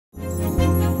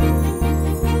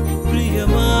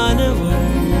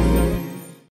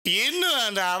இன்னும்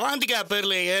அந்த அவாந்திகா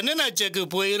பேர்ல என்னென்ன செக்கு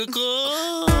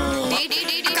போயிருக்கோம்.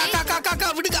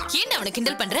 என்ன அவனை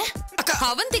கிண்டல் பண்ற?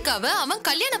 அவந்திகாவை அவன்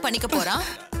கல்யாணம் பண்ணிக்க போறான்.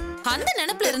 அந்த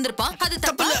நினைப்புல இருந்திருப்பான். அது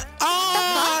தப்பு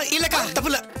இல்லக்கா, தப்பு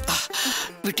இல்ல.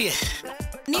 விட்டியே,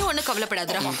 நீ ஒண்ணு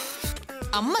கவலைப்படாதடா.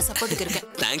 அம்மா சப்போர்ட்டுக்கு இருக்கேன்.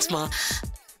 தேங்க்ஸ்மா.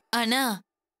 ஆனா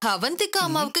அவந்திகா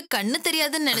அம்மாவுக்கு கண்ணு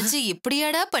தெரியாதுன்னு நினைச்சு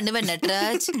இப்படியாடா பண்ணுவேன்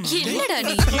நட்ராஜ்? என்னடா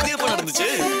நீ? இதே போல நடந்துச்சு.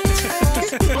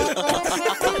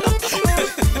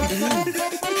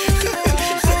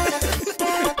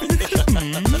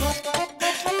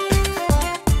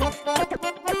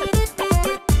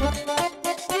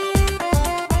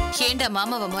 ஏண்டா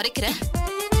மாமாவை முறைக்கிற?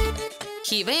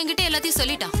 இவன் என்கிட்ட எல்லாத்தையும்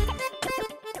சொல்லிட்டான்.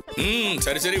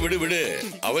 சரி சரி விடு விடு.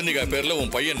 அவந்திகா பேர்ல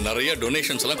உன் பையன் நிறைய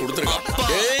டொனேஷன்ஸ் எல்லாம் கொடுத்துருக்கான்.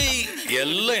 ஏய்,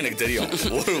 எல்லாம் எனக்கு தெரியும்.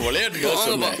 ஒரு விளையாட்டுக்காக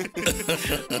சொன்னேன்.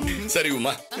 சரி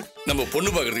உமா, நம்ம பொண்ணு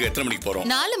பாக்குறதுக்கு எத்தனை மணிக்கு போறோம்?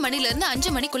 4 மணில இருந்து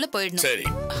 5 மணிக்குள்ள போயிடணும். சரி.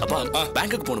 அப்பா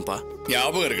பேங்க்குக்கு போகணும்ப்பா.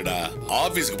 ஞாபகம் இருக்குடா.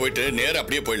 ஆபீஸ்க்கு போயிட்டு நேரா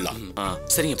அப்படியே போயிடலாம்.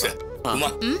 சரிங்கப்பா.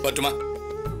 உமா பட்டுமா?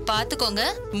 பாத்துக்கோங்க,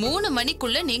 3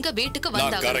 மணிக்குள்ள நீங்க வீட்டுக்கு நான்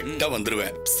வந்தாங்க. கரெக்டா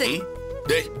வந்துருவேன். சரி.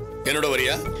 டேய், என்னோட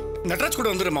வரியா? நட்ராஜ் கூட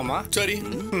வந்துரு மாமா. சரி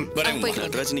வரேன்.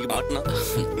 நட்ராஜ் இன்னைக்கு மாட்டினா.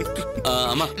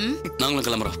 அம்மா நாங்களும்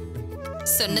கிளம்புறோம்.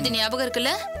 சொன்னது ஞாபகம்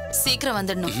இருக்குல்ல? சீக்கிரம்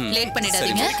வந்துடணும். லேட்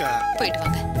பண்ணிடாதீங்க. போயிட்டு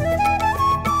வாங்க.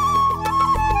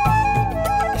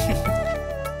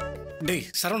 டேய்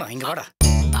சரவணா, இங்க வாடா.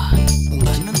 உங்க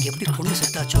அண்ணனுக்கு எப்படி பொண்ணு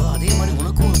செட் ஆச்சோ அதே மாதிரி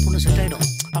உனக்கும் ஒரு பொண்ணு செட் ஆயிடும்.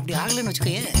 அப்படி ஆகலன்னு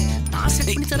வச்சுக்கேன், நான்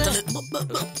செட் பண்ணி தரேன்.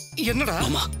 என்னடா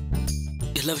மாமா,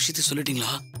 எல்லா விஷயத்தையும்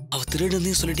சொல்லிட்டீங்களா? அவ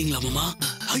திருடனையும் சொல்லிட்டீங்களா மாமா?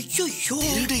 ஐயோ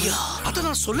திருடையா? அத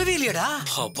நான் சொல்லவே இல்லையடா.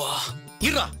 அப்பா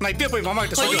இருடா, நான் இப்பவே போய் மாமா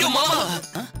கிட்ட ஐயோ சொல்றேன். மாமா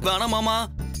வேணாம் மாமா,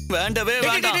 வேண்டவே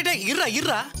வேண்டாம்.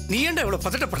 இருடா, நீ ஏன்டா இவ்வளவு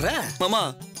பதட்டப்படுற? மாமா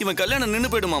இவன் கல்யாணம்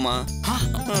நின்னு போயிடும் மாமா.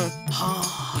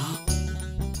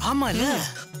 ஆமா இல்ல,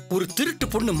 ஒரு திருட்டு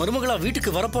பொண்ணு மருமகளா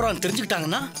வீட்டுக்கு வரப்போறான்னு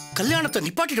தெரிஞ்சுக்கிட்டாங்கன்னா கல்யாணத்தை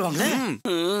நிப்பாட்டிடுவாங்களே.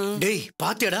 டேய்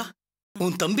பாத்தியாடா,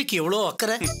 உன் தம்பிக்கு எவ்வளவு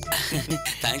அக்கறை.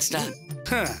 தேங்க்ஸ்டா.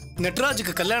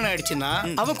 நட்ராஜுக்கு கல்யாணம் ஆயிடுச்சுன்னா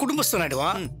அவன் குடும்பஸ்தன்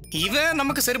ஆயிடுவான். இவன்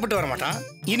நமக்கு சரிப்பட்டு வர மாட்டான்.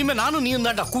 இனிமே நானும் நீயும்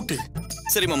தான்டா கூட்டு.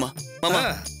 சரி மாமா. மாமா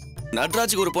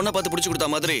நட்ராஜுக்கு ஒரு பொண்ணை பார்த்து பிடிச்சு கொடுத்தா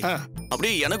மாதிரி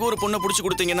அப்படியே எனக்கு ஒரு பொண்ணை பிடிச்சு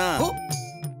கொடுத்தீங்கன்னா.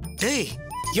 டேய்,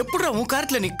 எப்படிடா உன்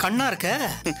காரத்துல நீ கண்ணா இருக்க?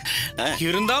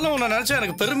 இருந்தாலும் உன்னை நினைச்சா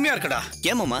எனக்கு பெருமையா இருக்குடா.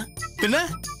 ஏன் மாமா? பின்ன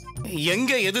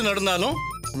எங்க எது நடந்தாலும்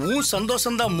உன்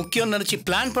சந்தோஷம் தான் முக்கியம் நினைச்சு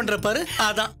பிளான் பண்ற பாரு,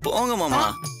 அதான். போங்க மாமா.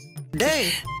 டேய்,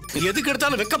 எதுக்கு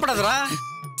எடுத்தாலும் வெக்கப்படாதடா.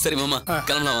 சரி மாமா,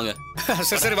 கிளம்பலாம் வாங்க.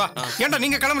 சரி சரி வா. ஏன்டா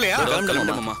நீங்க கிளம்பலையா?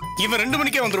 கிளம்பலாம் மாமா. இவன் 2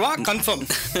 மணிக்கே வந்துருவான் கன்ஃபார்ம்.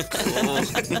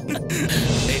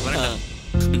 டேய் வரேன்.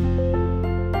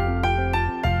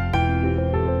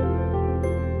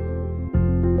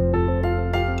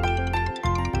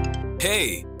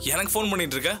 ஹேய், எனக்கு ஃபோன்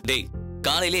பண்ணிட்டு இருக்க? டேய்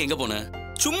காலையில எங்க போன?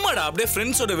 சும்மாடா, அப்படியே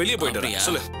ஃப்ரெண்ட்ஸோட வெளிய போயிட்டு வரேன்.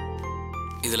 சொல்லு.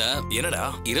 இதுல என்னடா?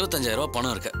 25,000 ரூபாய்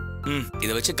பணம் இருக்கு.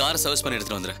 இத வச்சு கார் சர்வீஸ் பண்ணி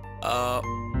எடுத்துட்டு வந்துரு.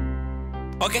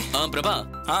 ஓகே. பிரபா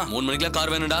 3 மணிக்குலாம்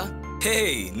கார் வேணும்டா.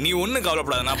 ஹேய், நீ ஒண்ணும்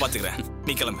கவலைப்படாத, நான் பாத்துக்கிறேன்.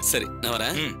 நீ கிளம்பு. சரி நான்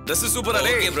வரேன். Dress சூப்பரா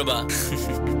டேய். ஓகே பிரபா.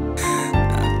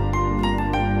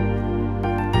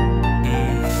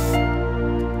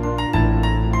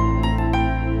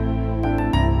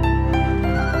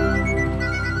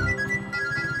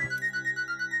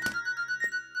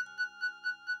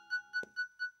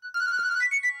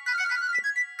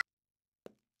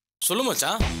 சொல்லு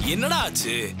மச்சான், என்னடா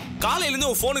ஆச்சு? காலையில இருந்து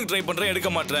உன் போனுக்கு ட்ரை பண்றேன், எடுக்க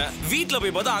மாட்டேன். வீட்ல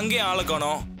போய் பார்த்தா அங்கேயே ஆள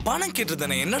காணோம். பணம்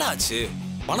கேட்டுதானே, என்னடா ஆச்சு?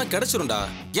 பணம் கிடைச்சிரும்டா,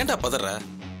 ஏன்டா பதற?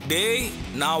 டேய்,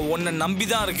 நான் உன்னை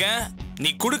நம்பிதான் இருக்கேன்.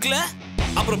 நீ குடுக்கல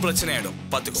அப்புறம் பிரச்சனை ஆயிடும்,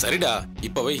 பாத்துக்கோ. சரிடா,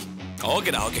 இப்ப வை.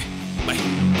 ஓகேடா, ஓகே பை.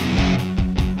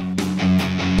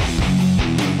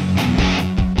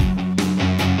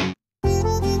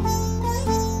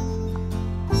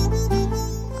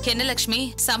 என்ன லட்சுமி,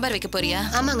 சாம்பார் வைக்க போறியா?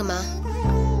 ஆமாங்கம்மா.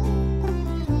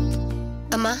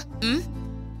 அம்மா,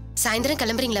 சாயந்தரம்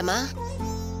கிளம்புறீங்களாம்மா?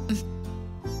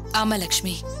 ஆமா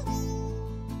லட்சுமி.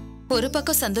 ஒரு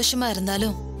பக்கம் சந்தோஷமா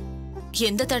இருந்தாலும்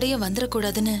எந்த தடையும்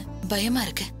வந்துடக்கூடாதுன்னு பயமா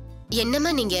இருக்கு.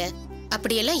 என்னம்மா நீங்க,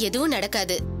 அப்படியெல்லாம் எதுவும்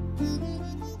நடக்காது.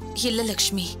 இல்ல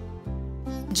லட்சுமி,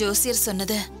 ஜோசியர்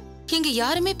சொன்னத இங்க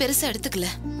யாருமே பெருசா எடுத்துக்கல.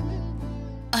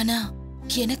 ஆனா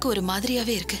எனக்கு ஒரு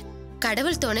மாதிரியாவே இருக்கு.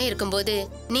 கடவுள் துணை இருக்கும்போது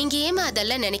நீங்க ஏமா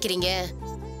அதெல்லாம் நினைக்கிறீங்க?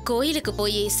 கோயிலுக்கு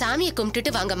போய் சாமியை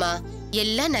கும்பிட்டுட்டு வாங்கம்மா,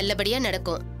 எல்லாம் நல்லபடியா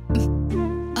நடக்கும்.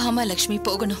 ஆமா லட்சுமி,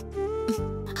 போகணும்.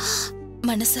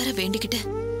 மனசார வேண்டிக்கிட்டு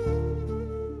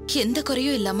எந்த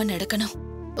குறையும் இல்லாம நடக்கணும்.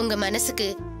 உங்க மனசுக்கு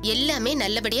எல்லாமே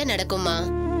நல்லபடியா நடக்கும்மா.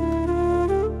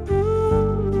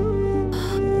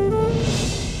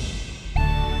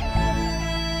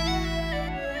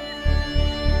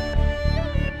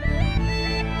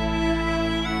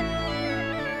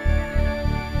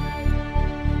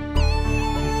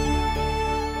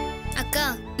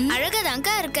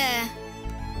 அழகாதான்க்கா இருக்க.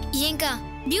 ஏங்கா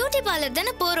பியூட்டி பார்லர்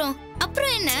தானே போறோம்,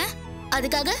 அப்புறம் என்ன?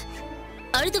 அதுக்காக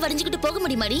அழுது வடிஞ்சுக்கிட்டு போக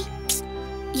முடியுமாடி?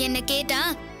 என்ன கேட்டா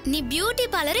நீ பியூட்டி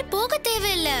பார்லரே போக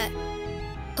தேவையில்ல.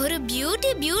 ஒரு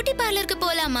பியூட்டி பார்லருக்கு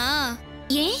போலாமா?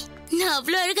 ஏன் நான்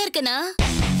அவ்வளவு அழகா இருக்கேனா?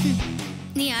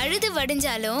 நீ அழுது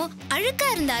வடிஞ்சாலும் அழுக்கா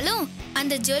இருந்தாலும்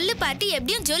அந்த ஜொல்லு பாட்டி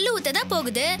எப்படியும் ஜொல்லு ஊத்ததான்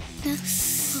போகுது.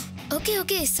 Okay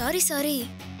okay sorry.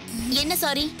 என்ன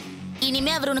சாரி?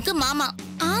 இனிமே அவர் உனக்கு மாமா.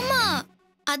 ஆமா,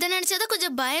 அத நினைச்சதான்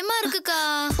கொஞ்சம் பயமா இருக்குக்கா.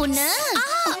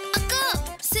 அக்கா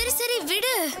சரி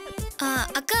விடு.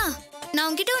 அக்கா நான்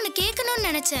உன்கிட்ட ஒன்னு கேட்கணும்னு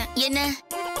நினைச்சேன். என்ன?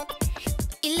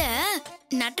 இல்ல,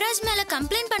 நட்ராஜ் மேல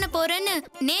கம்ப்ளைண்ட் பண்ண போறேன்னு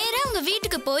நேரா உங்க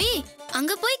வீட்டுக்கு போய்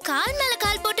அங்க போய் கால் மேல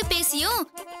கால் போட்டு பேசியும்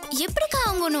எப்படிக்கா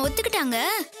அவங்க ஒன்னு ஒத்துக்கிட்டாங்க?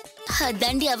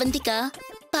 அதாண்டி அவந்திகா,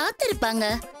 பாத்திருப்பாங்க.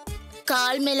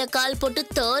 கால் மேல கால் போட்டு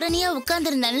தோரணியா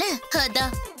உட்கார்ந்துருந்தான்ல,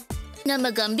 அதான் நம்ம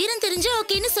கம்பீரம் தெரிஞ்சு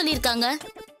ஓகேன்னு சொல்லிருக்காங்க.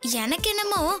 எனக்கு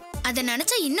என்னமோ அத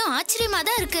நினைச்சா இன்னும் ஆச்சரியமா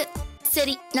தான் இருக்கு.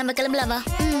 சரி நம்ம கிளம்பலாமா?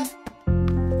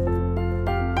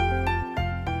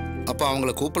 அப்ப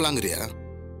அவங்கள கூப்பிடலாங்கிறியா?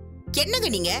 என்னங்க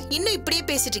நீங்க இன்னும் இப்படியே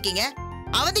பேசிட்டு இருக்கீங்க?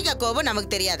 அவந்திகா கோபம்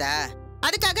நமக்கு தெரியாதா?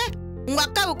 அதுக்காக உங்க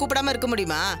அக்காவை கூப்பிடாம இருக்க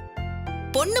முடியுமா?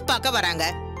 பொண்ணு பார்க்க வராங்க,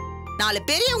 4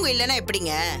 பெரியவங்க இல்லைன்னா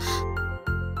எப்படிங்க?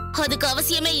 அதுக்கு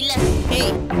அவசியமே இல்ல.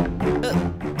 ஏய்,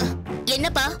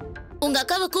 என்னப்பா உங்க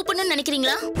அக்காவை கூப்பிடணும்னு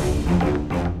நினைக்கிறீங்களா?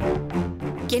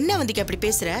 என்ன அவந்திகா அப்படி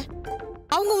பேசுற?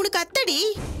 அவங்க உனக்கு அத்தடி.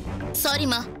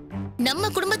 சாரிமா, நம்ம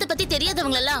குடும்பத்தை பத்தி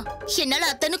தெரியாதவங்களெல்லாம் என்னால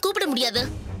அத்தன்னு கூப்பிட முடியாது.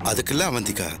 அதுக்குல்ல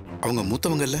அவந்திகா, அவங்க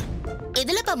மூத்தவங்க இல்ல.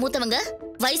 எதுலப்பா மூத்தவங்க?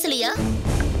 வயசுலயா?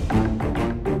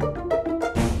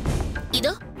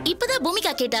 இதோ இப்பதான்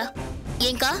பூமிகா கேட்டா.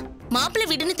 ஏங்கா மாப்பிள்ளை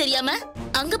வீடுன்னு தெரியாம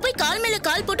அங்க போய் கால் மேல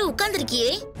கால் போட்டு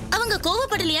உட்கார்ந்துருக்கியே, அவங்க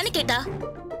கோவப்படலையான்னு கேட்டா.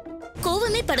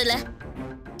 கோவமே படல.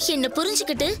 என்ன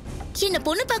புரிஞ்சுக்கிட்டு என்ன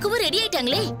பொண்ணு பார்க்கவும் ரெடி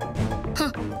ஆயிட்டாங்களே.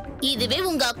 இதுவே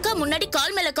உங்க அக்கா முன்னாடி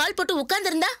கால் மேல கால் போட்டு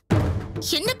உட்கார்ந்திருந்தா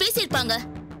என்ன பேசியிருப்பாங்க?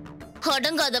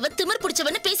 அடங்காதவ திமிர்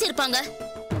பிடிச்சவன்னு பேசியிருப்பாங்க.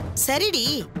 சரிடி,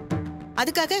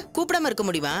 அதுக்காக கூப்பிடாம இருக்க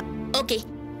முடியுமா? ஓகே,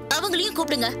 அவங்களையும்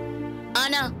கூப்பிடுங்க.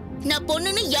 ஆனா நான்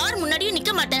பொண்ணுன்னு யார் முன்னாடியும்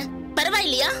நிக்க மாட்டேன்.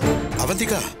 பரவாயில்லையா?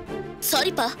 அவந்திகா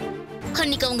சாரிப்பா,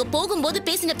 அன்னைக்கு அவங்க போகும்போது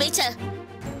பேசின பேச்ச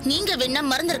நீங்க வேணா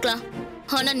மறந்துருக்கலாம்.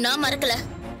 ஆனா நான் மறக்கல.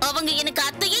 அவங்க எனக்கு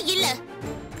அத்தையே இல்ல.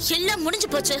 எல்லாம் முடிஞ்சு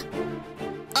போச்சு.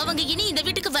 அவங்க இனி இந்த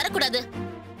வீட்டுக்கு வரக்கூடாது.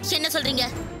 என்ன சொல்றீங்க?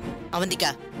 அவந்திகா,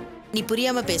 நீ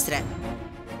புரியாம பேசுற.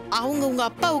 அவங்க உங்க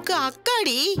அப்பாவுக்கு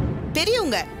அக்காடி,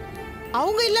 பெரியவங்க.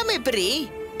 அவங்க இல்லாம எப்படி?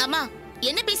 அம்மா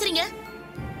என்ன பேசுறீங்க?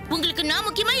 உங்களுக்கு நான்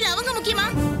முக்கியமா இல்ல அவங்க முக்கியமா?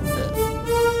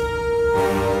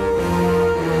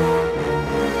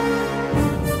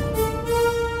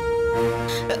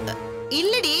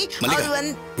 இல்லடி, மல்லிகா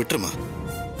விட்டுருமா.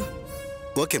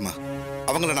 ஓகேமா,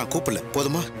 அவங்கள நான் கூப்பிடல,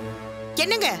 போதுமா?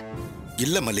 என்னங்க?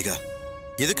 இல்ல மல்லிகா,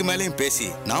 இதுக்கு மேலேயும் பேசி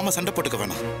நாம சண்டை போட்டுக்க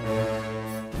வேணாம்.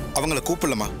 அவங்கள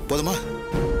கூப்பிடலமா, போதுமா?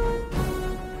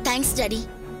 Thanks daddy.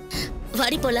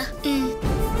 வாடி போல.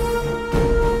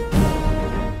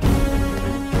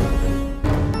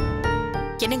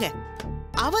 என்னங்க,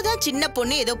 அவதான் சின்ன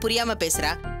பொண்ணு ஏதோ புரியாம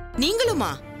பேசுறா,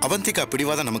 நீங்களுமா? அவந்திகா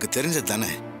பிடிவாதம் நமக்கு தெரிஞ்சது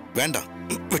தானே, வேண்டாம்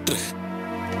விட்டுரு.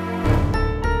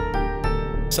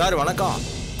 சார் வணக்கம்.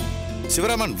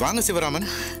 சிவராமன் வாங்க. சிவராமன்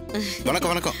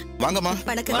வணக்கம். வணக்கம் வாங்கம்மா.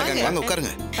 வாங்க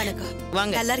உட்காருங்க. வணக்கம்.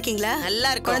 வாங்க. நல்லா இருக்கீங்களா? நல்லா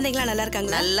இருக்கோம். குழந்தைங்களா நல்லா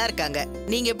இருக்காங்களா? நல்லா இருக்காங்க.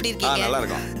 நீங்க எப்படி இருக்கீங்க? நல்லா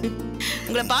இருக்கோம்.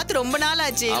 உங்களை பார்த்து ரொம்ப நாள்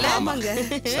ஆச்சு. ஆமாங்க.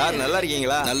 சார் நல்லா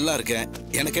இருக்கீங்களா? நல்லா இருக்கேன்.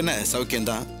 எனக்கு என்ன சௌக்கியம்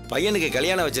தான். பையனுக்கு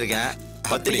கல்யாணம் வச்சிருக்கேன்,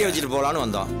 பத்திரிக்கை வச்சுட்டு போலான்னு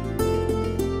வந்தோம்.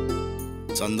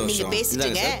 சந்தோஷம். நீங்க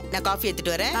பேசிட்டீங்க, நான் காஃபி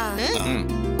எடுத்துட்டு வரேன்.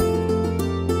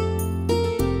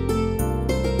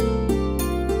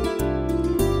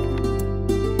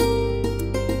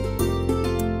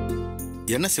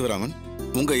 என்ன சிவராமன்,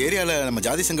 உங்க ஏரியால நம்ம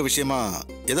ஜாதி சங்க விஷயமா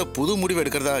ஏதோ புது முடிவு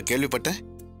எடுக்கிறதா கேள்விப்பட்டேன்.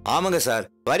 ஆமாங்க சார்,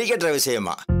 வரி கட்டுற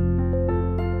விஷயமா.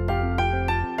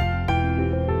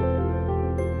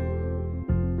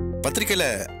 பத்திரிக்கையில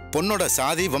பொண்ணோட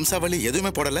சாதி வம்சாவளி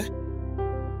எதுவுமே போடல.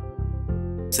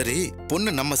 சரி,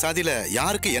 பொண்ணு நம்ம சாதியில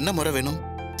யாருக்கு என்ன முறை வேணும்?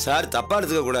 சார் தப்பா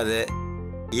எடுத்துக்க கூடாது,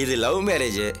 இது லவ்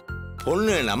மேரேஜ்.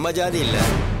 பொண்ணு நம்ம ஜாதி இல்ல.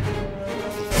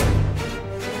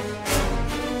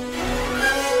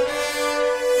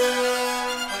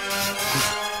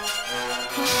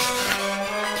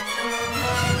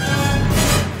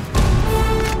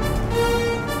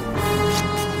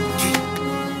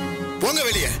 போங்க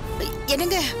வெளியே.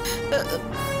 என்னங்க?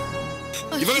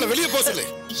 இவங்கள வெளியே போக சொல்லு.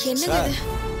 என்னங்க?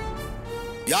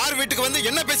 யார் வீட்டுக்கு வந்து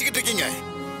என்ன பேசிக்கிட்டு இருக்கீங்க?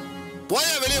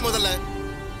 போயா வெளியே முதல்ல.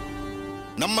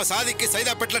 நம்ம சாதிக்கு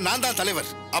சைதாப்பேட்ல நான் தான் தலைவர்.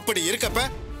 அப்படி இருக்கப்ப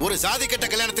ஒரு சாதி கட்ட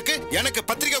கல்யாணத்துக்கு எனக்கு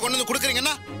பத்திரிக்கை கொண்டு வந்து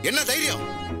கொடுக்குறீங்கன்னா என்ன தைரியம்?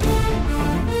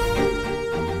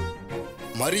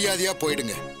 மரியாதையா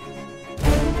போயிடுங்க.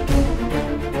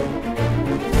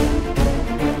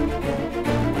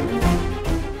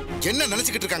 என்ன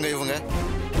நினைச்சுக்கிட்டு இருக்காங்க இவங்க?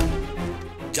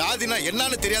 ஜாதினா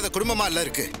என்னன்னு தெரியாத குடும்பமா இல்ல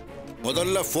இருக்கு.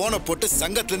 முதல்ல போனை போட்டு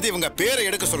சங்கத்துல இருந்து இவங்க பேரை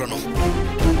எடுக்க சொல்லணும்.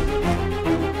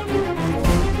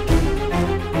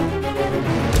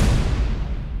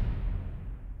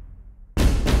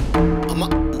 அம்மா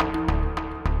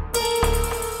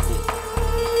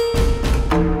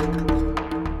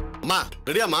அம்மா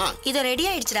ரெடியாமா? இது ரெடி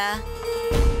ஆயிடுச்சுடா.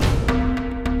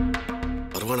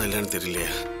 வருவானா இல்லன்னு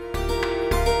தெரியலையா?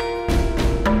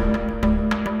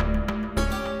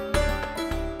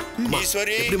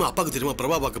 ஈஸ்வரி, எப்படிமா அப்பாக்கு தெரியுமா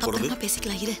பிரபா பார்க்க போறது?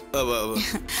 பேசிக்கலாம் இரு.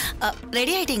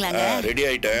 ரெடி ஆயிட்டீங்களாங்க? ரெடி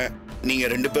ஆயிட்டேன். நீங்க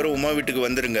 2 பேரும் உமா வீட்டுக்கு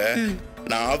வந்துருங்க.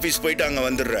 நான் ஆபீஸ் போயிட்டு அங்க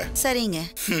வந்துடுறேன். சரிங்க.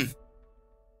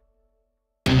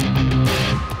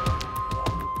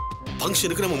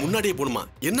 ஃபங்க்ஷனுக்கு நம்ம முன்னாடியே போணுமா?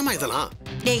 என்னமா இதெல்லாம்?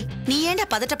 டேய், நீ ஏன்டா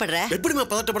பதட்டப்படுற? எப்படிமா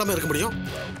பதட்டப்படாம இருக்க முடியும்?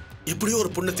 எப்படியோ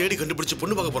ஒரு பொண்ணை தேடி கண்டுபிடிச்சு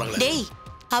பொண்ணு பார்க்க போறாங்களே. டேய்,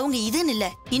 அவங்க இதுன்னு இல்ல,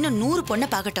 இன்னும் 100 பொண்ணை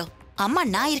பார்க்கட்டும். அம்மா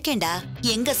நான் இருக்கேன்டா.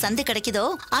 எங்க சந்து கிடைக்குதோ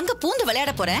அங்க பூந்து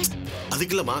விளையாட போறேன்.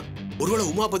 அதுக்கு இல்லம்மா, ஒருவேளை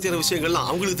உமா பத்தியான விஷயங்கள்லாம்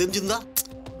அவங்களுக்கு தெரிஞ்சிருந்தா?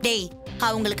 டேய்,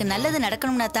 அவங்களுக்கு நல்லது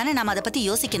நடக்கணும்னா தானே நாம அதை பத்தி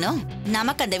யோசிக்கணும்.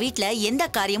 நமக்கு அந்த வீட்ல எந்த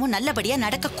காரியமும் நல்லபடியா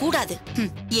நடக்க கூடாது.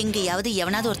 எங்கேயாவது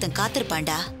எவனாவது ஒருத்தன்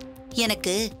காத்திருப்பான்டா.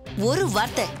 எனக்கு ஒரு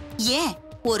வார்த்தை, ஏன்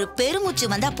ஒரு பெருமூச்சு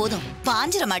வந்தா போதும்,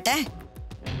 பாஞ்சிர மாட்டேன்.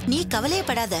 நீ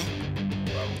கவலையப்படாத.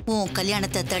 உன்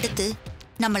கல்யாணத்தை தடுத்து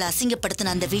நம்மள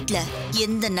அசிங்கப்படுத்தின அந்த வீட்ல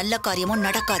எந்த நல்ல காரியமும்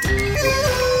நடக்காது.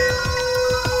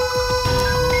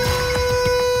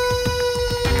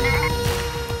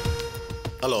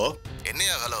 ஹலோ.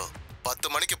 என்னையா ஹலோ? 10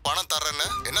 மணிக்கு பணம் தர்றேன்னு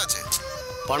என்னாச்சு?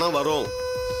 பணம் வரும்.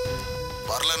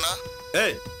 வரலன்னா?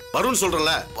 ஏய், வரும்னு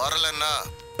சொல்றல. வரலன்னா?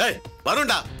 ஏய்,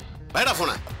 வரும்டா. வேடா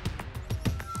போன.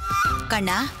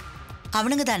 கண்ணா,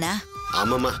 அவனுங்க தானா?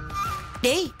 ஆமாமா.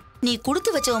 டேய், நீ கொடுத்து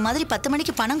வச்சவ மாதிரி 10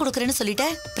 மணிக்கு பணம் கொடுக்கறேன்னு சொல்லிட்ட.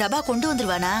 பிரபா கொண்டு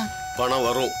வந்துருவானா? பணம்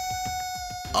வரும்.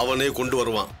 அவனே கொண்டு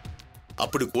வருவான்.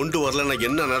 அப்படி கொண்டு வரலன்னா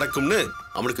என்ன நடக்கும்னு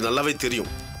அவனுக்கு நல்லாவே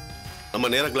தெரியும்.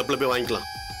 நம்ம நேரா கிளப்ல போய் வாங்கிக்கலாம்.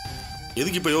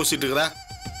 எதுக்கு இப்ப யோசிச்சுட்டு இருக்கிற?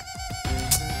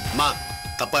 அம்மா,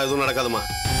 தப்பா எதுவும் நடக்காதுமா.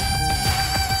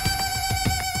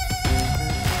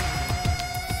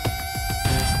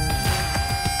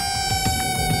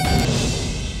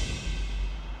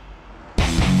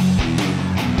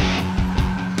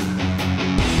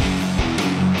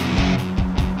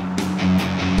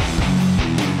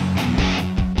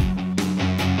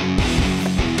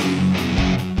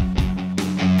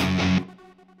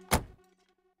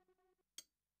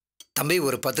 தம்பி,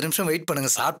 ஒரு 10 நிமிஷம் வெயிட் பண்ணுங்க,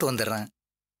 சாப்பிட்டு வந்துடுறேன்.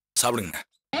 சாப்பிடுங்க.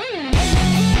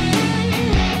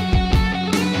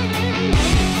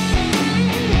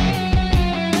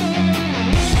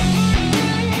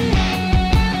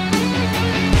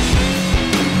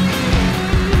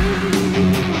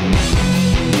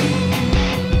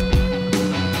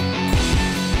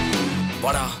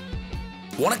 வாடா,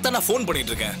 உனக்கு தான் நான் ஃபோன்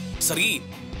பண்ணிட்டு இருக்கேன். சரி,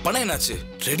 பணம் என்னாச்சு?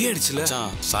 ரெடி ஆயிடுச்சுல?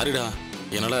 சாரிடா,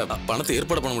 என்னால பணத்தை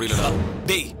ஏற்பாடு பண்ண முடியலடா.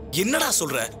 டேய், என்னடா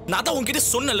சொல்ற? நான் தான் உன்கிட்ட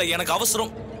சொன்னல, எனக்கு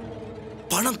அவசரம்,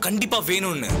 பணம் கண்டிப்பா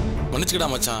வேணும்னு. மன்னிச்சுக்கடா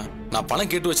மச்சான், நான்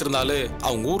பணம் கேட்டு வச்சிருந்தாலே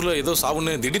அவங்க ஊர்ல ஏதோ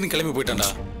சாவுன்னு திடீர்னு கிளம்பி போயிட்டான்டா.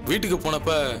 வீட்டுக்கு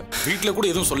போனப்ப வீட்டுல கூட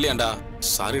எதுவும் சொல்லியாண்டா.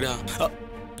 சாரிடா.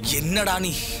 என்னடா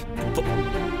நீ?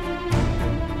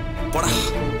 போடா.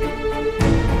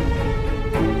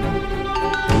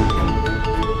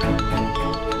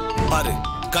 பாரு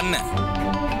கண்ண.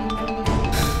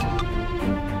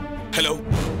 ஹலோ.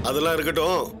 அதெல்லாம்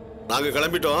இருக்கட்டும், நாங்க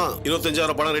கிளம்பிட்டோம்.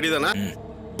 25,000 பணம் ரெடி தானே?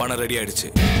 பணம் ரெடி ஆயிடுச்சு.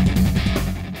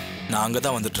 நான்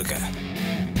அங்கதான் வந்துட்டு இருக்கேன்.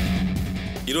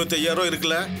 25,000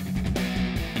 இருக்குல்ல?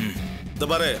 இந்த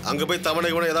பாரு, அங்க போய்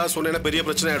தவணை கூட ஏதாவது சொன்னேன்னா பெரிய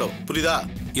பிரச்சனை ஆயிடும். புரியுதா?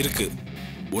 இருக்கு,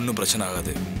 ஒன்னும் பிரச்சனை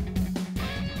ஆகாது.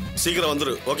 சீக்கிரம்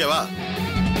வந்துரு, ஓகேவா?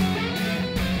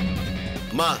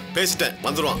 அம்மா, பேசிட்டேன்,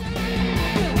 வந்துருவான்.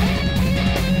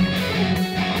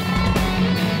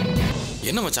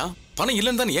 என்ன மச்சான், பணம்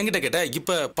இல்லன்னு தான் என்கிட்ட கேட்ட,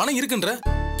 இப்ப பணம் இருக்குன்ற?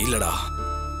 இல்லடா,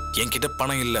 என்கிட்ட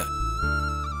பணம் இல்ல.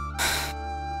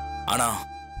 ஆனா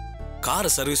காரை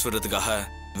சர்வீஸ் விடுறதுக்காக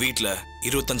வீட்ல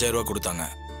 25,000 ரூபாய் கொடுத்தாங்க.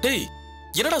 டேய்,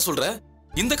 என்னடா சொல்ற?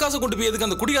 இந்த காசை கொண்டு போய் எதுக்கு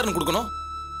அந்த குடிகாரன் கொடுக்கணும்?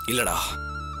 இல்லடா,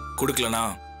 கொடுக்கலனா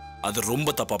அது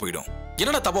ரொம்ப தப்பா போயிடும்.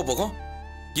 என்னடா தப்பா போகும்?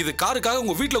 இது காருக்காக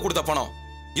உங்க வீட்டுல கொடுத்த பணம்,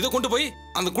 இதை கொண்டு போய்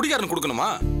அந்த குடிகாரன் கொடுக்கணுமா?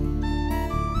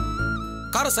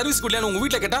 காரை சர்வீஸ் விடலையான்னு உங்க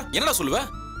வீட்டுல கேட்டா என்னடா சொல்லுவ?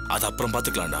 அது அப்புறம்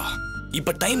பாத்துக்கலாம்டா,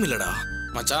 இப்ப டைம் இல்லடா.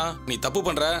 மச்சான், நீ தப்பு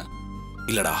பண்ற.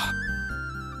 இல்லடா,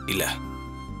 இல்ல,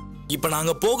 இப்ப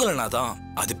நாங்க போகலனா தான்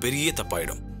அது பெரிய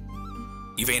தப்பாயிடும்.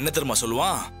 இவன் என்ன தெரியுமா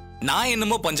சொல்லுவான்? நான்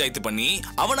என்னமோ பஞ்சாயத்து பண்ணி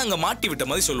அவன் அங்க மாட்டி விட்ட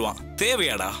மாதிரி சொல்லுவான்.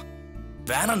 தேவையாடா?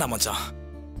 வேணாண்டா மச்சான்,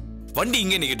 வண்டி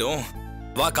இங்கே நிக்கட்டும்,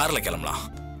 வா கார்ல கிளம்பலாம்.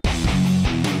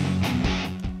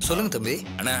 சொல்லுங்க தம்பி.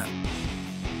 அண்ணா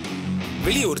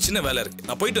வெளியே ஒரு சின்ன வேலை இருக்கு,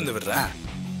 நான் போயிட்டு வந்து விடுறேன்.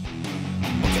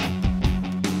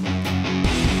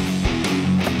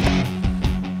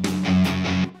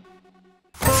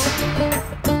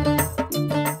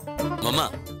 மாமா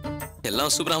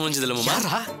எல்லாம் சூப்பரா முடிஞ்சதுல மாமா.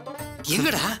 யாரா?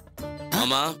 எங்கடா?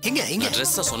 மாமா எங்க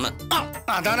ட்ரெஸ்ஸ சொன்னேன்.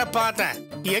 அதானே பார்த்தேன்.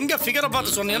 எங்க ஃபிகரை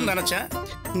பார்த்து சொன்னேன்னு நினைச்சேன்.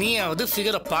 நீயாவது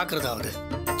ஃபிகரை பார்க்கறதாவது.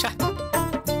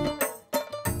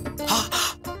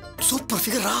 சூப்பர்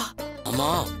ஃபிகரா மாமா.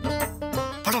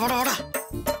 வாடா வாடா வாடா.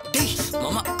 டேய்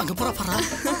மாமா அங்க போறா பாறா.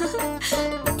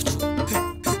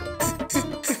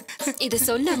 இத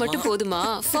சொன்னா மட்டும் போதுமா?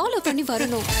 ஃபாலோ பண்ணி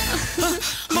வரணும்.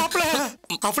 மாப்ள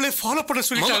அவளே ஃபாலோ பண்ண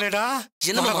சொல்லிட்டாளேடா.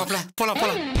 என்ன மாப்ள போலாம்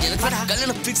போலாம். எனக்கு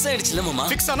கல்யாணம் ஃபிக்ஸ் ஆயிடுச்சுல மாமா.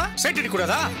 ஃபிக்ஸ் ஆனா சைட் அடி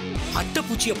கூடாதா?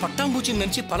 அட்டைப்பூச்சியை பட்டாம்பூச்சின்னு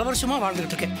நினைச்சு பல வருஷமா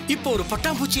வாழ்ந்துட்டு இருக்கேன். இப்போ ஒரு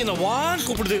பட்டாம்பூச்சி என்ன வான்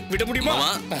கூப்பிடுது, விட முடியுமா?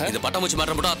 இந்த பட்டாம்பூச்சி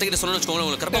மாற்ற மட்டும் அத்தை கிட்ட சொன்னு வச்சுக்கோங்க,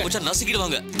 உங்களுக்கு கரப்பா பூச்சா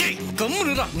நசுக்கிடுவாங்க.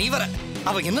 கம்முனுடா நீ வர.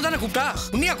 அவ என்னதானே கூப்பிட்டா?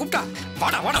 உன்னையா கூப்பிட்டா?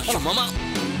 வாடா வாடா போலாம். மாமா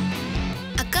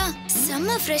அக்கா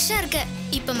செம்ம ஃப்ரெஷ்ஷா இருக்க.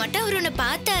 இப்ப மட்டும் அவர் உன்னை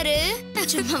பார்த்தாரு.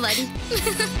 சும்மா வாடி.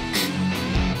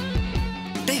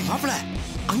 டேய் மாப்ள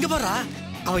அங்க பாரா,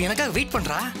 அவ எனக்காக வெயிட்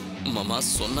பண்றா. மாமா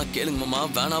சொன்னா கேளுங்க மாமா,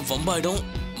 வேணா வம்பாயிடும்.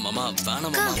 மாமா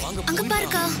வேணாம் மாமா, வாங்க அங்க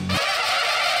பாருக்கா.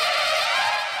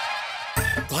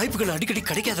 வாய்ப்புகள் அடிக்கடி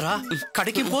கிடைக்காதடா.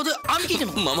 கிடைக்கும் போது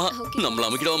அமுக்கிக்கணும். மாமா நம்மள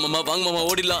அமுக்கிடுவோம் மாமா, வாங்க மாமா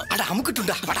ஓடிடலாம். அட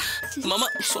அமுக்கிட்டுடா வாடா. மாமா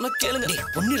சொன்னா கேளுங்க. டேய்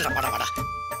ஒண்ணு இல்லடா, வாடா வாடா.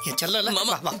 என் செல்லல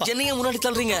மாமா என்னைய முன்னாடி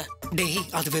தள்ளுறீங்க? டேய்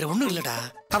அது வேற ஒண்ணும் இல்லடா.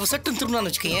 அவ சட்டன் திரும்பினான்னு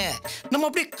வச்சுக்கேன், நம்ம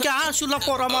அப்படியே கேஷுவலா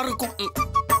போற மாதிரி இருக்கும்.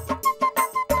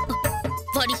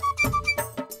 வாடி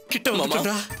கிட்ட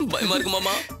வந்துடா. பயமா இருக்கு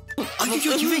மாமா.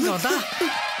 ஐயோ இவங்க வந்தா.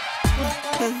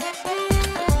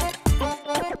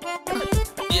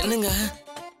 என்னங்க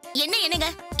என்னங்க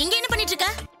இங்க என்ன பண்ணிட்டு இருக்க?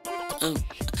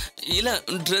 இல்ல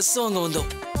Dress வாங்க வந்தோம்.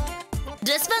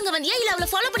 Dress வாங்க வந்தியா இல்ல அவளை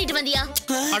ஃபாலோ பண்ணிட்டு வந்தியா?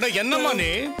 அட என்னம்மா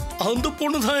நீ? அந்த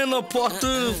பொண்ணு தான் என்ன பார்த்து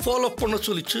ஃபாலோ பண்ண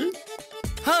சொல்லிச்சு.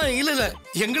 இல்ல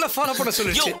எங்களை ஃபாலோ பண்ண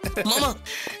சொல்லிச்சு. மாமா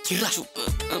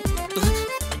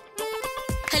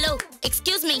ஹலோ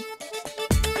எக்ஸ்கியூஸ் மீ.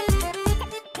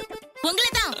 உங்களை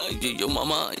தான். ஐயோ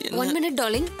மாமா 1 minute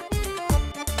டார்லிங்.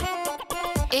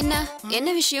 என்ன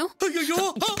விஷயம்?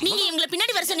 நீங்க இவங்கள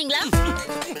பின்னாடி வர சொன்னீங்களா?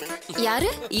 யாரு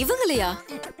இவங்களையா?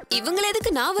 இவங்கள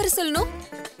எதுக்கு நான் வர சொல்லணும்?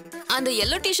 அந்த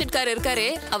yellow t-shirt காரர் இருக்காரே,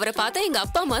 அவரை பார்த்தா எங்க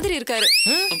அப்பா மாதிரி இருக்காரு.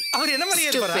 அவர் என்ன மாதிரியே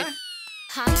இருப்பாரா?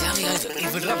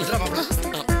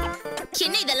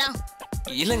 என்ன இதெல்லாம்?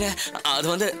 இல்லங்க அது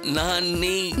வந்து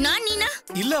நீனா?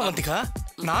 இல்ல அவந்திகா,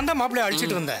 நான் தான் மாப்பிளைய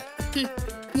அழிச்சிட்டு வந்தேன்.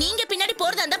 நீங்க பின்னாடி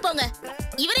போறதா இருந்தா போங்க.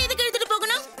 இவரை எதுக்கு எடுத்துட்டு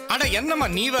போகணும்? அட என்னம்மா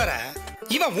நீ வேற,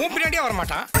 இவன் உன் பின்னாடியே வர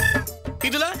மாட்டான்.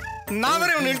 இதுல நான் வேற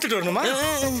இவனை இழுத்துட்டு வரணுமா?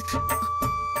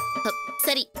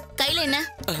 சரி கையில என்ன?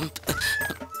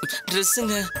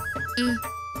 ட்ரெஸ்ஸுங்க.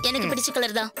 எனக்கு பிடிச்ச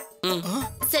கலர் தான்.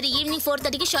 சரி ஈவினிங்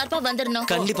 4:30க்கு ஷார்ப்பா வந்துடணும்.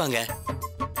 கண்டிப்பாங்க.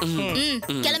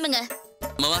 கிளம்புங்க.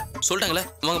 மாமா சொல்லிட்டாங்களே,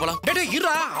 வாங்க போலாம். டேய்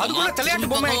இருடா, அதுக்குள்ள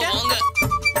தலையாட்டு பொம்மை வாங்க.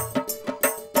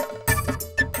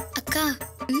 அக்கா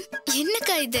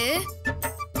என்னக்கா இது?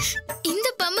 இந்த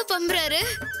பம்புறாரு.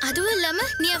 அதுவும் இல்லாம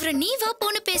நீ வா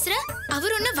போன்னு பேசுற,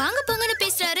 அவர் ஒண்ணு வாங்க போங்கன்னு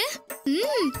பேசுறாரு.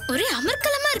 ஒரே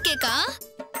அமர்க்கலமா இருக்கேக்கா.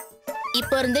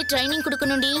 இப்போ இருந்தே ட்ரைனிங்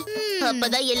கொடுக்கணும்டி,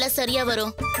 அப்பதான் எல்லாம் சரியா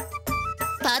வரும்.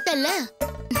 பார்த்தல்ல?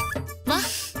 வா.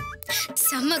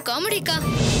 செம்ம காமெடிக்கா.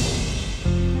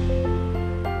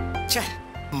 ச்சே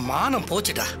மானம்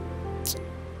போச்சுடா.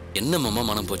 என்ன மாமா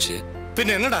மானம் போச்சு?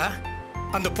 பின்ன என்னடா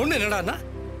அந்த பொண்ணு என்னடான்னா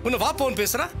உன்னை வா போன்னு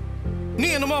பேசுறா, நீ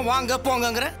என்னமோ வாங்க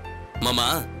போங்கங்கற. மாமா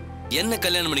என்ன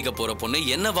கல்யாணம் பண்ணிக்க போற பொண்ணு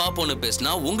என்ன வா போன்னு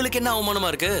பேசினா உங்களுக்கு என்ன அவமானமா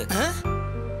இருக்கு?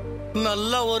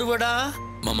 நல்லா வருவடா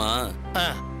மாமா.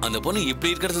 அந்த பொண்ணு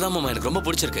இப்படி இருக்கிறது தான் மாமா எனக்கு ரொம்ப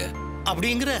பிடிச்சிருக்கு.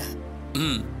 அப்படிங்கிற?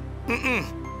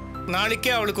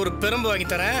 நாளைக்கே அவளுக்கு ஒரு பெரும்பு வாங்கி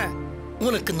தரேன்.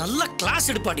 உனக்கு நல்ல கிளாஸ்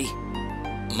எடுப்பாடி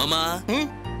மாமா.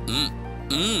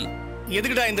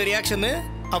 எதுக்குடா இந்த ரியாக்ஷன்?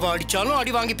 அவ அடிச்சாலும்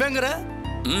அடி வாங்கிப்பேங்கிற.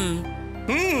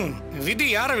 விதி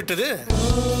யார விட்டது?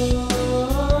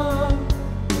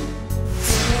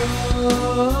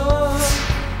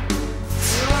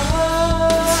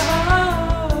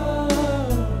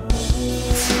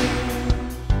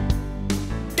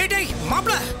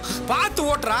 மாப்ள பார்த்து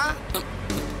ஓட்டுறா.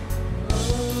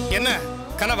 என்ன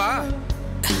கனவா?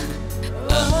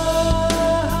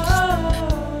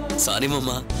 சாரி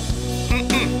மாமா.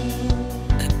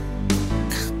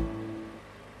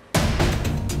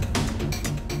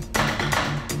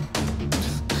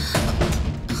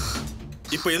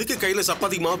 இப்ப எதுக்கு கையில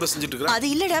சப்பாத்திக்கு மாவு பிசைஞ்சிட்டு இருக்க? அது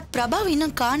இல்லடா, பிரபா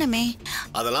இன்னும் காணமே.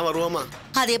 அதெல்லாம் வருவாமா?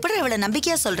 அது எப்படி அவளை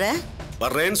நம்பிக்கையா சொல்ற?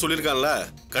 வர்றேன்னு சொல்லிருக்கான்ல,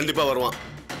 கண்டிப்பா வருவான்.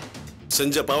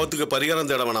 செஞ்ச பாவத்துக்கு பரிகாரம்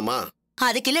தேட வேணாமா?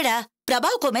 அதுக்கு இல்லடா,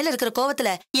 பிரபாவுக்கு மேல இருக்கிற கோவத்துல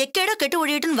எக்கேடோ கெட்டு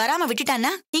ஒழிட்டுன்னு வராம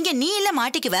விட்டுட்டான்னா இங்க நீ இல்ல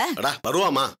மாட்டிக்குவ.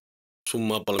 வருவாமா,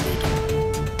 சும்மா பழம்.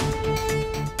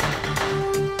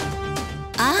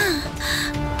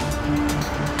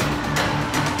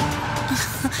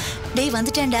 டேய்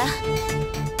வந்துட்டேன்டா.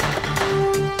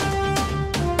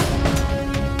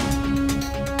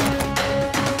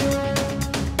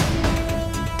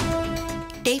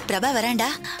 டேய் பிரபா வரேன்டா.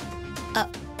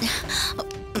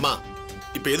 அம்மா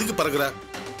இப்ப எதுக்கு பறக்குற?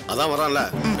 அதான் வரான்ல,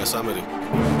 பேசாம இரு.